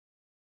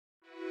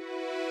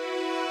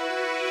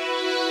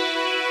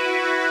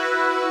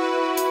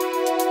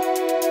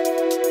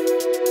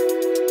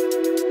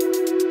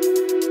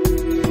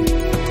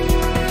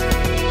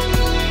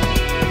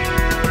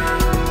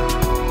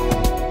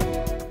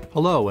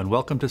Hello and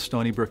welcome to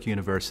Stony Brook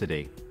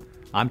University.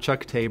 I'm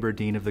Chuck Tabor,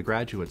 Dean of the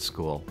Graduate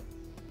School.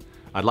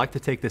 I'd like to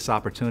take this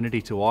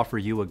opportunity to offer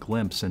you a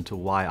glimpse into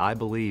why I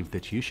believe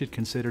that you should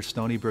consider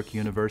Stony Brook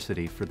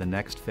University for the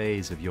next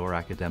phase of your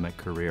academic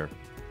career.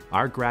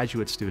 Our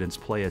graduate students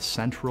play a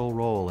central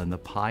role in the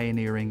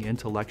pioneering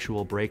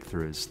intellectual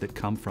breakthroughs that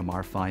come from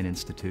our fine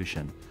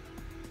institution.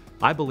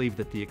 I believe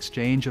that the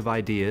exchange of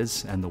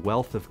ideas and the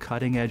wealth of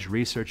cutting-edge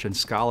research and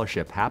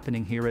scholarship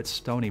happening here at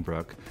Stony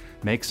Brook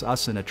makes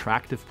us an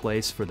attractive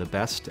place for the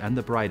best and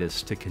the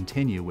brightest to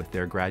continue with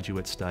their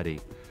graduate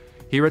study.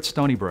 Here at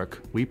Stony Brook,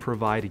 we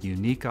provide a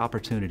unique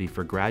opportunity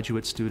for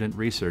graduate student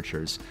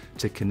researchers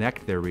to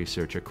connect their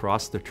research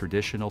across the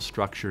traditional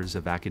structures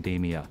of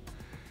academia.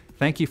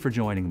 Thank you for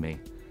joining me.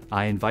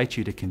 I invite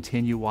you to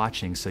continue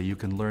watching so you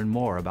can learn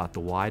more about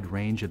the wide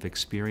range of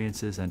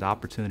experiences and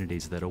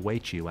opportunities that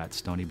await you at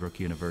Stony Brook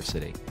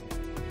University.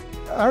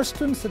 Our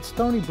students at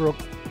Stony Brook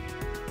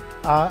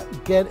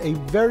get a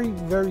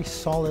very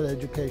solid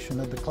education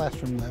at the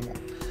classroom level.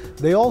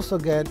 They also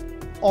get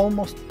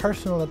almost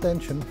personal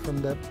attention from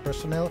the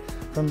personnel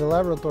from the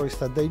laboratories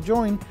that they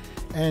join,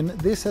 and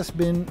this has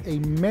been a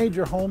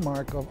major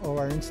hallmark of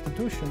our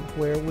institution,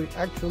 where we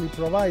actually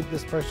provide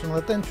this personal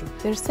attention.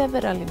 There are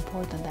several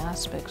important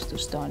aspects to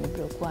Stony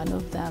Brook. One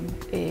of them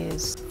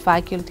is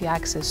faculty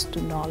access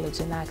to knowledge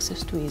and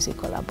access to easy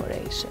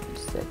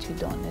collaborations that you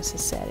don't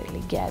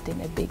necessarily get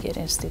in a bigger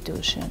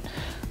institution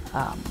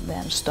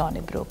than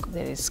Stony Brook.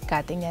 There is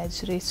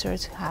cutting-edge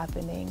research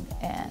happening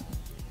and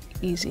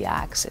easy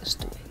access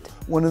to it.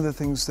 One of the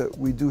things that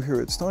we do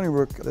here at Stony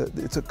Brook,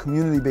 it's a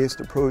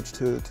community-based approach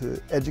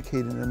to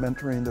educating and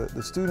mentoring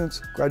the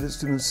students. Graduate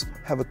students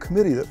have a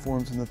committee that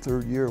forms in the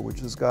third year,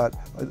 which has got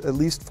at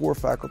least 4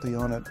 faculty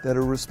on it that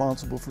are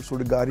responsible for sort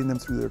of guiding them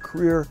through their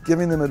career,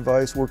 giving them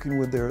advice, working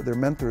with their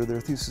mentor, their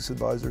thesis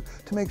advisor,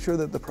 to make sure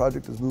that the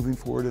project is moving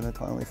forward in a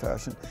timely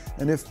fashion.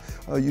 And if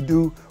you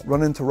do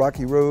run into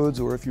rocky roads,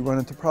 or if you run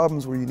into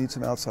problems where you need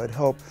some outside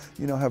help,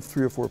 have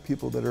 3 or 4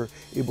 people that are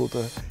able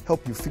to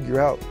help you figure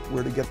out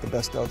where to get the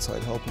best outside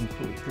help and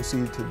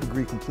proceed to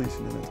degree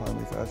completion in a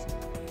timely fashion.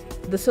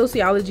 The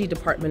sociology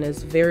department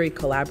is very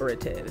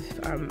collaborative.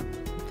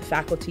 The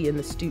faculty and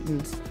the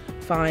students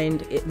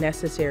find it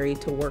necessary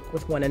to work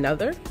with one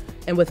another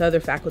and with other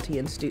faculty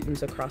and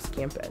students across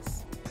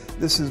campus.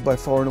 This is by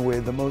far and away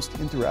the most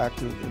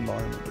interactive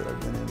environment that I've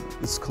been in.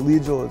 It's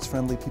collegial, it's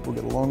friendly, people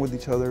get along with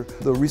each other.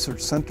 The research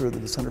center,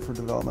 the Center for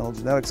Developmental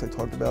Genetics I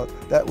talked about,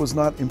 that was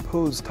not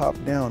imposed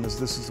top-down as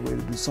this is the way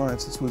to do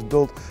science. This was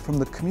built from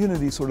the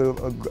community, sort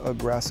of a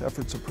grass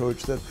efforts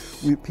approach that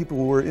people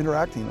were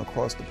interacting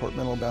across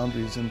departmental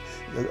boundaries and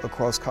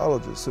across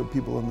colleges. So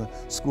people in the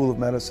School of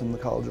Medicine, the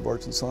College of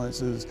Arts and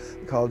Sciences,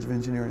 the College of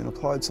Engineering and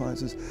Applied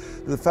Sciences.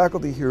 The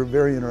faculty here are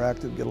very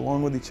interactive, get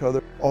along with each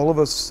other. All of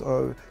us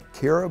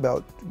care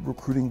about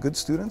recruiting good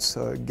students,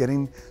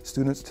 getting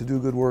students to do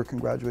good work and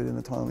graduate in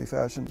a timely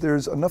fashion.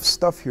 There's enough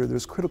stuff here,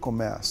 there's critical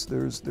mass,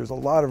 there's a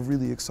lot of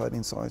really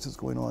exciting sciences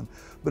going on,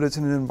 but it's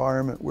in an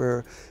environment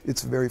where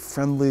it's very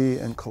friendly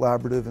and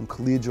collaborative and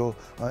collegial,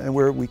 and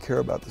where we care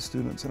about the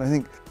students. And I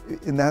think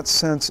in that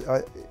sense,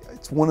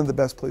 it's one of the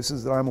best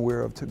places that I'm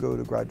aware of to go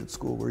to graduate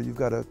school, where you've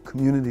got a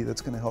community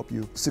that's going to help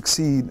you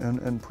succeed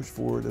and push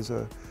forward as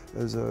a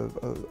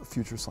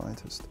future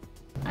scientist.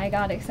 I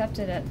got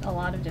accepted at a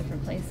lot of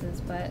different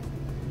places, but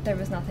there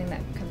was nothing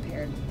that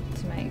compared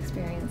to my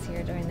experience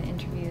here during the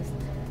interviews.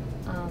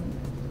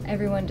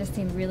 Everyone just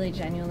seemed really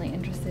genuinely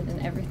interested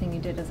in everything you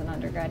did as an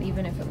undergrad,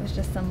 even if it was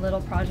just some little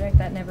project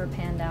that never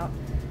panned out.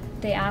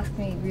 They asked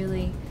me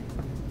really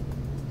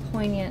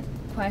poignant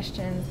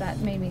questions that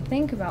made me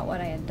think about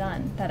what I had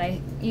done, that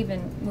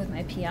even with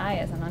my PI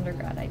as an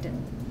undergrad, I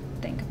didn't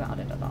think about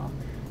it at all.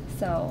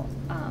 So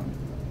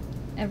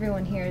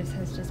everyone here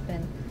has just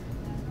been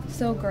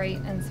so great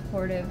and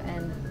supportive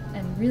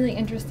and really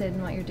interested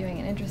in what you're doing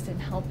and interested in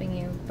helping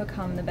you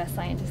become the best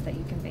scientist that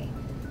you can be.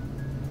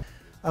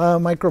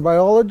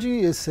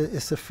 Microbiology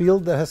is a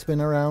field that has been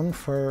around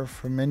for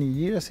many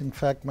years. In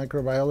fact,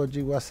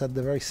 microbiology was at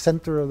the very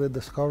center of the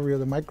discovery of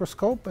the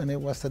microscope, and it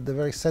was at the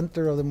very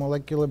center of the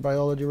molecular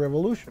biology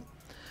revolution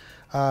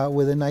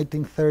with the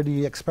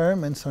 1930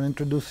 experiments on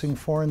introducing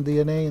foreign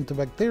DNA into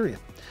bacteria.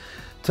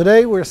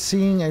 Today we're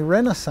seeing a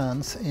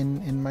renaissance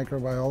in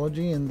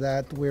microbiology, in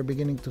that we're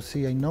beginning to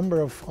see a number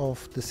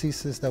of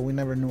diseases that we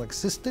never knew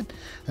existed,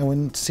 and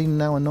we're seeing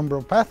now a number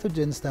of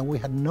pathogens that we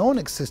had known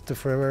existed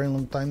for a very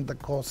long time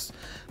that cause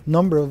a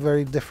number of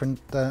very different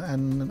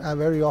and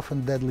very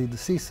often deadly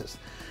diseases.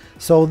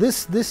 So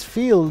this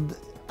field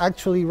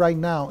actually right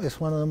now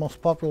is one of the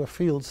most popular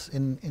fields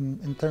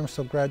in terms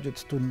of graduate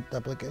student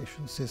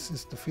applications. This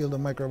is the field of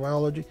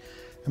microbiology,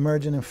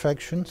 emergent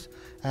infections,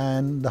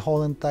 and the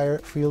whole entire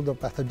field of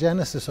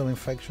pathogenesis of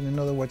infection. In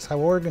other words, how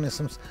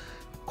organisms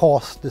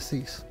cause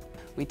disease.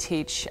 We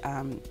teach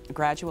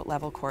graduate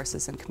level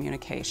courses in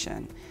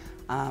communication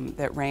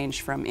that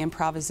range from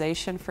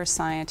improvisation for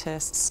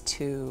scientists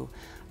to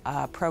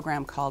a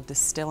program called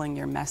Distilling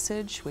Your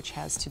Message, which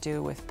has to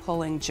do with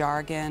pulling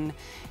jargon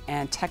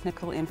and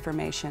technical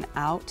information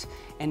out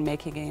and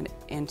making it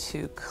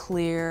into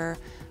clear,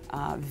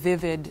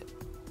 vivid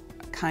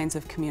kinds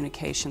of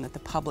communication that the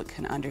public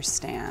can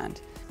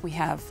understand. We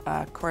have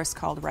a course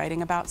called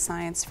Writing About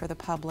Science for the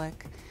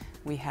Public.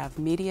 We have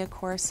media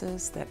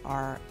courses that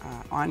are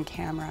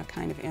on-camera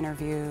kind of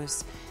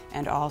interviews,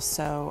 and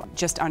also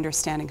just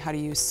understanding how to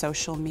use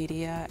social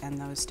media and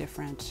those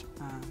different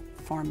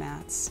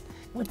formats.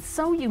 What's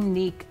so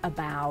unique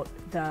about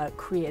the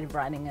creative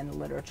writing and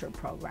literature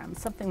program,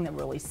 something that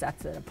really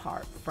sets it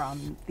apart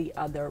from the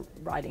other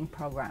writing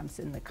programs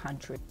in the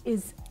country,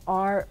 is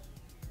our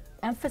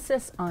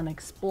emphasis on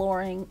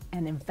exploring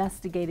and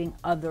investigating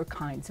other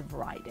kinds of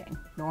writing.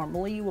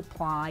 Normally you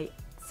apply,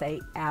 say,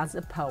 as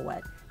a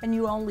poet, and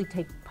you only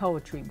take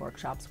poetry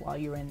workshops while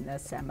you're in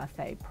this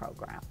MFA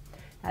program.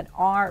 At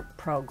our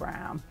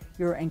program,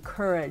 you're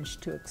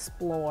encouraged to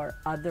explore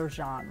other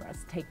genres,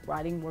 take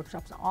writing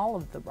workshops. All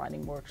of the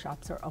writing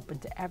workshops are open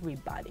to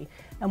everybody.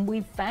 And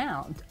we've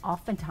found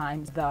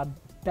oftentimes the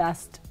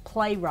best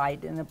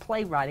playwright in a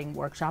playwriting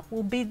workshop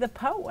will be the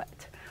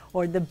poet,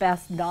 or the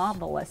best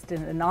novelist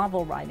in a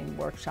novel writing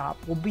workshop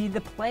will be the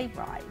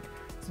playwright.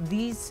 So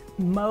these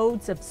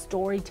modes of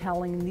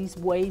storytelling, these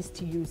ways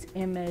to use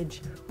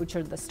image, which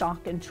are the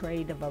stock and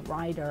trade of a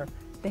writer,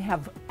 they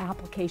have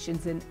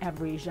applications in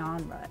every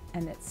genre,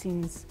 and it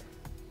seems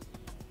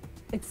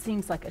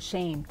like a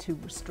shame to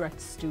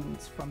restrict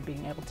students from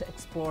being able to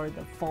explore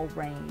the full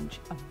range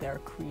of their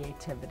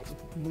creativity.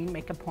 We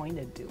make a point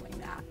of doing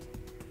that.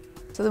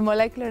 So the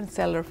Molecular and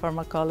Cellular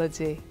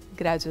Pharmacology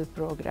graduate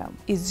program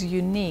is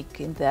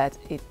unique in that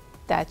it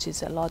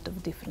touches a lot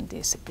of different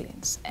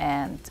disciplines,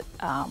 and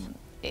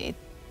it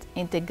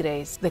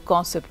integrates the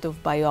concept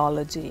of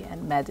biology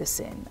and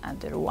medicine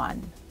under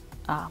one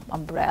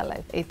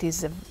umbrella. It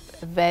is a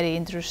very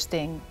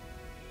interesting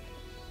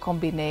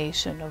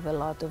combination of a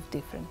lot of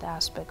different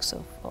aspects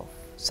of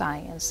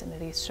science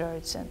and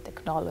research and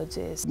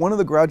technologies. One of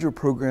the graduate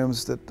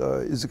programs that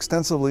is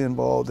extensively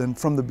involved, and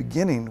from the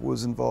beginning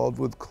was involved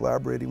with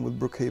collaborating with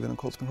Brookhaven and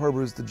Cold Spring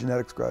Harbor, is the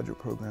Genetics Graduate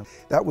Program.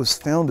 That was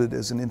founded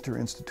as an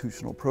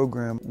interinstitutional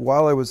program.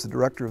 While I was the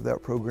director of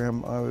that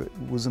program, I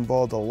was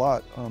involved a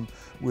lot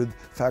with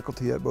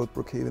faculty at both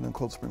Brookhaven and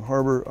Cold Spring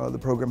Harbor. The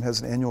program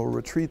has an annual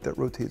retreat that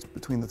rotates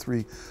between the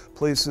three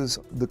places.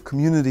 The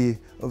community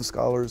of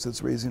scholars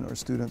that's raising our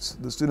students,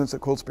 the students at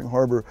Cold Spring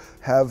Harbor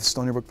have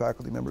Stony Brook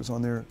faculty members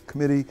on their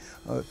committee.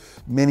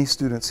 Many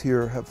students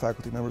here have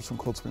faculty members from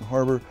Cold Spring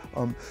Harbor.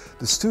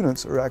 The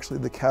students are actually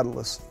the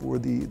catalyst for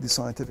the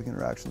scientific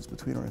interactions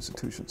between our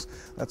institutions.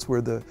 That's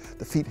where the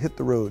feet hit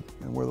the road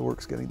and where the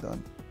work's getting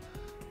done.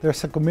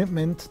 There's a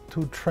commitment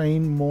to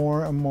train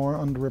more and more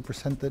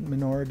underrepresented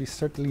minorities,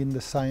 certainly in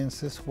the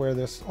sciences, where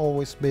there's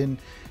always been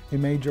a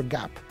major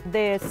gap.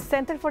 The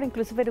Center for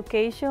Inclusive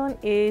Education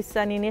is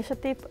an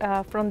initiative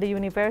from the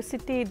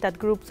university that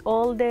groups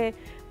all the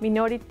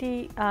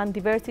minority and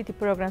diversity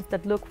programs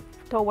that look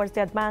towards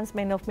the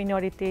advancement of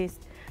minorities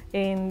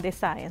in the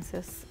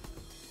sciences.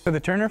 So the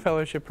Turner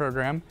Fellowship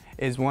Program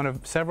is one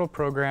of several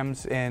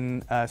programs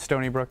in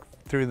Stony Brook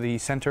through the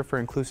Center for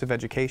Inclusive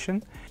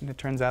Education. And it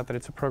turns out that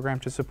it's a program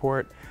to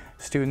support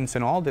students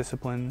in all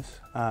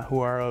disciplines who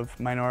are of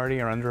minority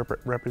or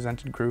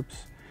underrepresented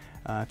groups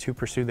to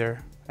pursue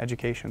their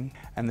education.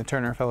 And the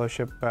Turner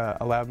Fellowship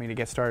allowed me to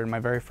get started in my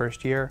very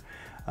first year,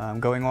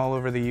 going all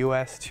over the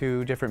U.S.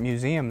 to different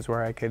museums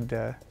where I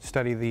could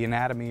study the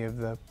anatomy of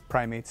the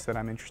primates that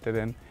I'm interested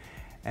in.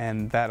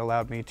 And that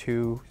allowed me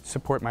to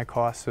support my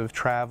costs of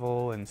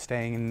travel and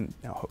staying in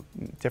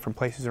different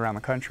places around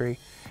the country.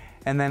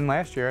 And then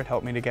last year it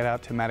helped me to get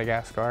out to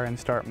Madagascar and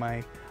start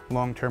my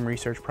long-term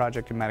research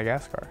project in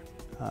Madagascar.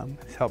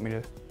 It's helped me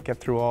to get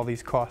through all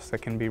these costs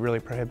that can be really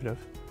prohibitive.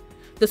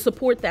 The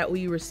support that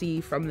we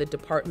receive from the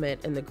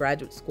department and the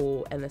graduate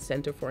school and the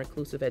Center for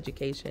Inclusive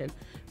Education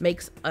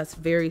makes us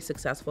very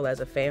successful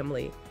as a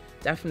family,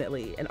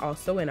 definitely, and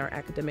also in our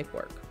academic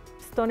work.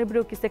 Stony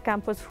Brook is the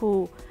campus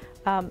who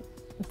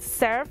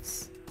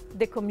serves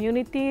the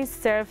community,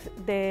 serves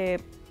the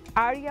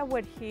area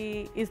where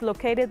he is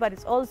located, but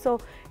it's also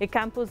a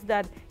campus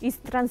that is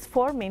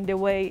transforming the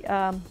way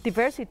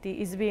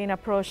diversity is being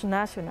approached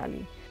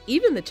nationally.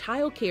 Even the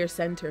child care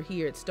center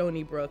here at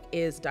Stony Brook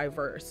is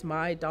diverse.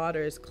 My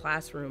daughter's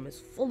classroom is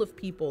full of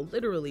people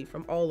literally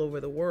from all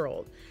over the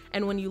world.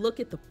 And when you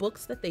look at the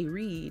books that they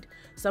read,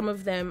 some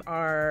of them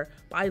are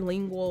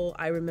bilingual.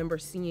 I remember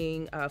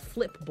seeing a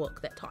flip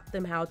book that taught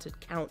them how to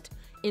count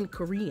in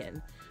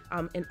Korean.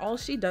 And all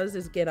she does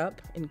is get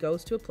up and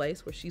goes to a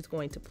place where she's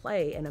going to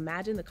play, and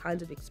imagine the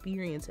kinds of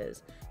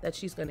experiences that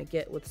she's going to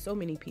get with so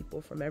many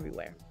people from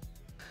everywhere.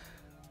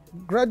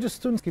 Graduate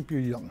students keep you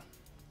young.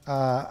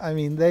 I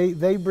mean,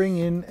 they bring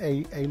in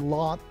a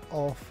lot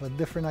of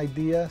different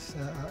ideas,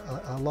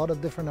 a lot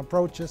of different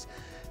approaches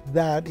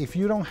that if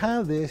you don't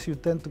have this, you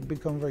tend to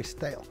become very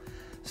stale.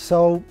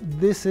 So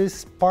this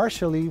is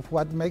partially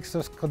what makes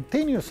us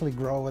continuously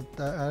grow at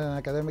an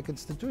academic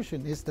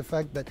institution, is the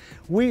fact that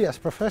we as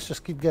professors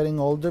keep getting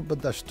older,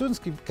 but our students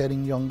keep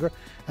getting younger,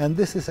 and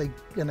this is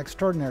an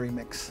extraordinary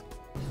mix.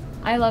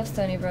 I love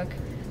Stony Brook,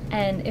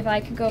 and if I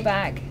could go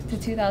back to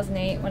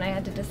 2008 when I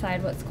had to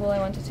decide what school I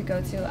wanted to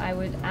go to, I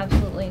would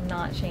absolutely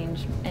not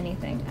change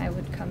anything. I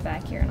would come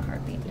back here in a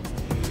heartbeat.